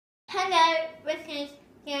Hello, this is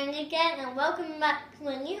Jan again and welcome back to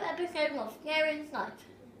a new episode of Sharon's Life.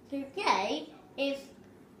 Today is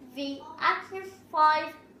the Atlas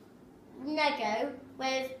 5 Lego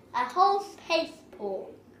with a whole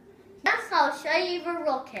spaceport. Next I'll show you the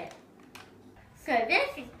rocket. So this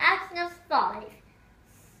is Atlas 5,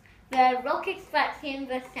 the rockets that's in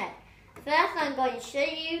the set. First I'm going to show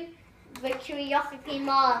you the Curiosity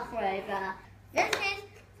Mars rover. This is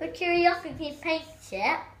the Curiosity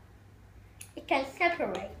spaceship. It can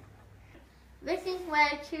separate. This is where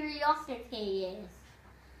Curiosity is.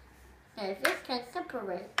 So this can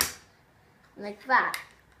separate like that.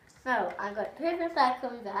 So I'm going to put the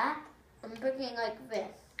circle there and put it like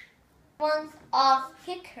this. Ones are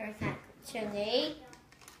stickers actually.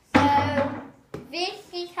 So this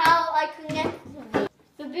is how I connect them.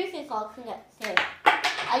 The pieces are connected.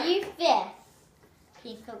 I use this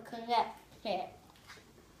piece to connect it.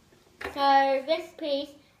 So this piece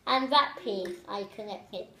and that piece I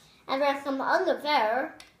connected. And there's some under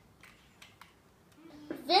there.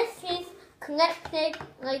 This is connected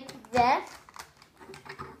like this.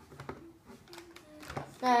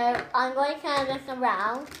 So I'm going to turn this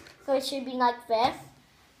around so it should be like this.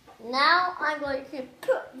 Now I'm going to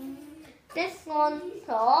put this on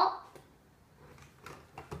top.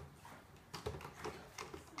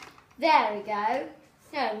 There we go.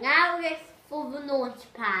 So now it's for the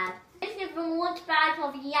launch pad. This is the launch pad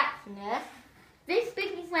of the Atlas. This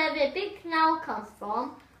bit is where the big canal comes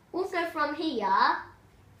from. Also from here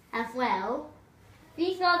as well.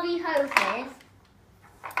 These are the hoses.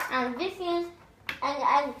 And this is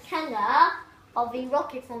an antenna of the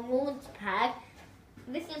rocket from launch pad.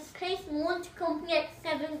 This is Space Launch Complex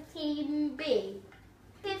 17B.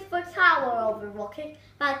 This is the tower of the rocket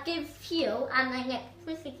that gives fuel and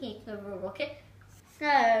electricity to the rocket.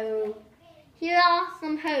 So here are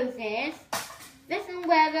some hoses. This is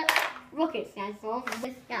where the rocket stands on.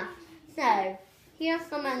 This stuff. So here are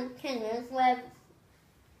some antennas where.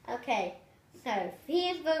 Okay. So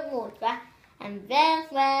here's the launch pad, and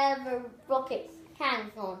there's where the rocket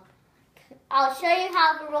stands on. I'll show you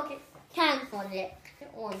how the rocket stands on it.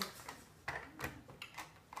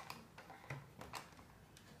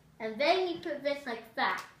 And then you put this like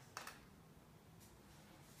that.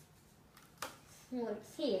 Let's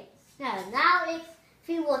see it. So now it's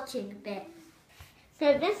the watching bit.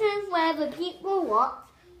 So this is where the people watch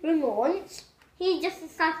the launch. Here's just a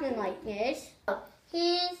second like this.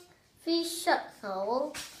 Here's the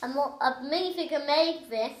shuttle. A minifigure made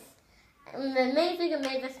this. And the minifigure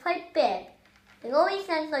made this quite big. It always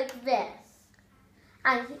sounds like this.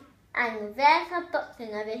 And there's a button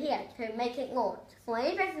over here to make it launch. So when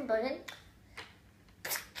you press the button,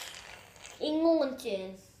 it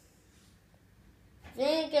launches.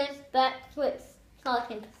 Then it goes back to its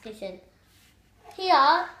starting position.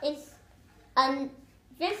 Here is,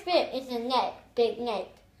 this bit is a neck, big neck.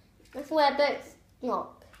 That's where boats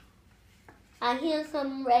stop. And here's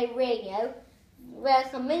some radio, where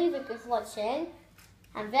some minifigures watching.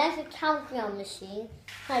 And there's a countdown machine.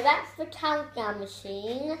 So that's the countdown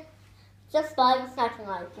machine, just by the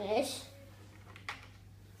satellite dish.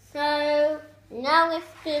 So now let's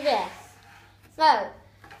do this. So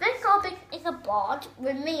this object is a barge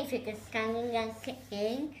with minifigures standing and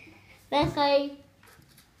sitting. There's a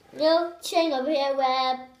little chain over here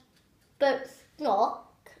where boats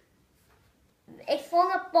dock. It's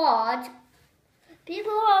on a barge.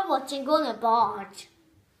 People are watching on a barge.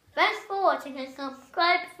 Thanks for watching and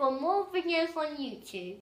subscribe for more videos on YouTube.